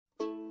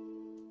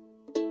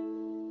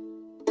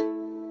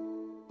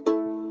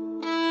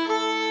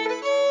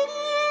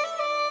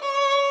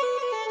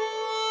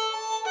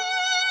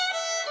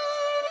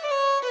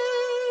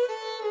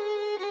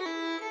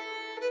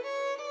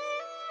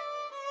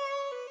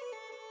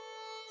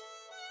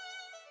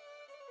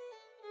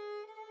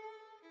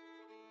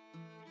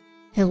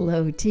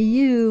Hello to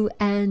you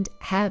and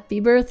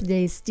happy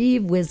birthday,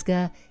 Steve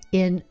Wisga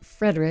in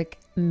Frederick,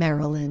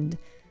 Maryland.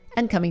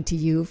 And coming to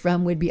you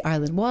from Whidbey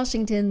Island,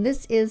 Washington,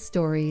 this is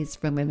Stories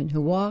from Women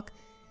Who Walk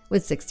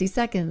with 60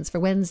 Seconds for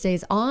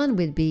Wednesdays on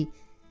Whidbey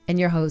and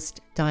your host,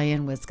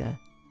 Diane Wisga.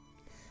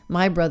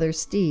 My brother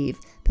Steve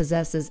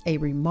possesses a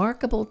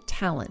remarkable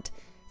talent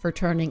for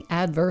turning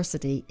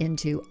adversity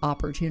into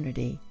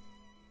opportunity.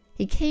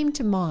 He came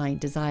to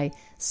mind as I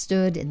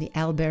stood in the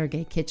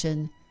albergue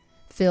kitchen,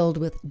 filled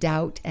with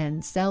doubt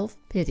and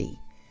self-pity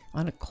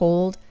on a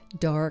cold,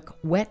 dark,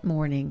 wet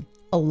morning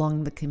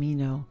along the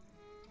Camino.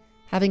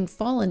 Having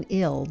fallen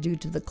ill due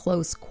to the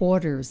close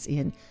quarters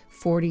in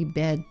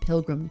 40-bed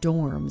pilgrim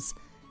dorms,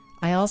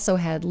 I also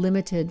had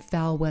limited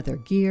foul-weather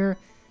gear,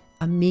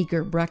 a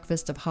meager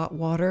breakfast of hot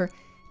water,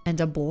 and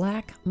a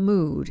black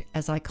mood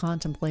as I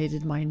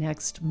contemplated my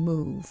next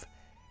move.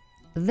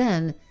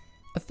 Then,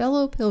 a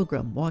fellow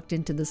pilgrim walked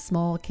into the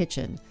small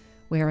kitchen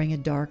wearing a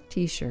dark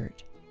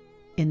t-shirt.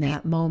 In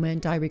that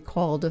moment, I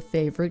recalled a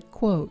favorite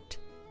quote.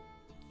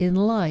 In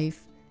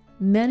life,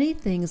 many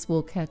things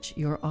will catch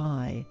your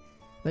eye,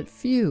 but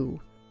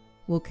few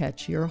will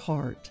catch your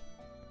heart.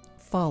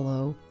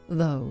 Follow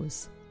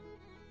those.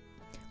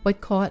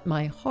 What caught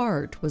my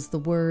heart was the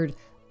word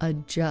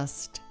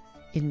adjust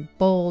in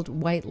bold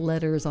white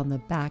letters on the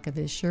back of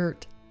his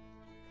shirt.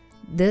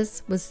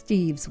 This was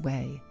Steve's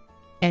way,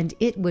 and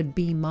it would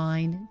be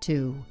mine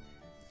too.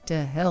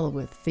 To hell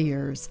with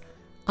fears.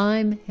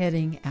 I'm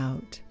heading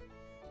out.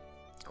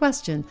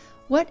 Question: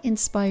 what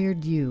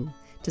inspired you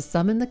to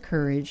summon the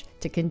courage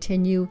to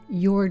continue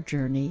your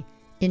journey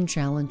in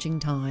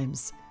challenging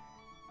times?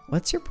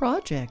 What's your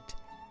project?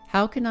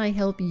 How can I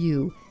help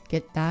you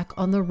get back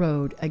on the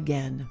road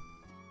again?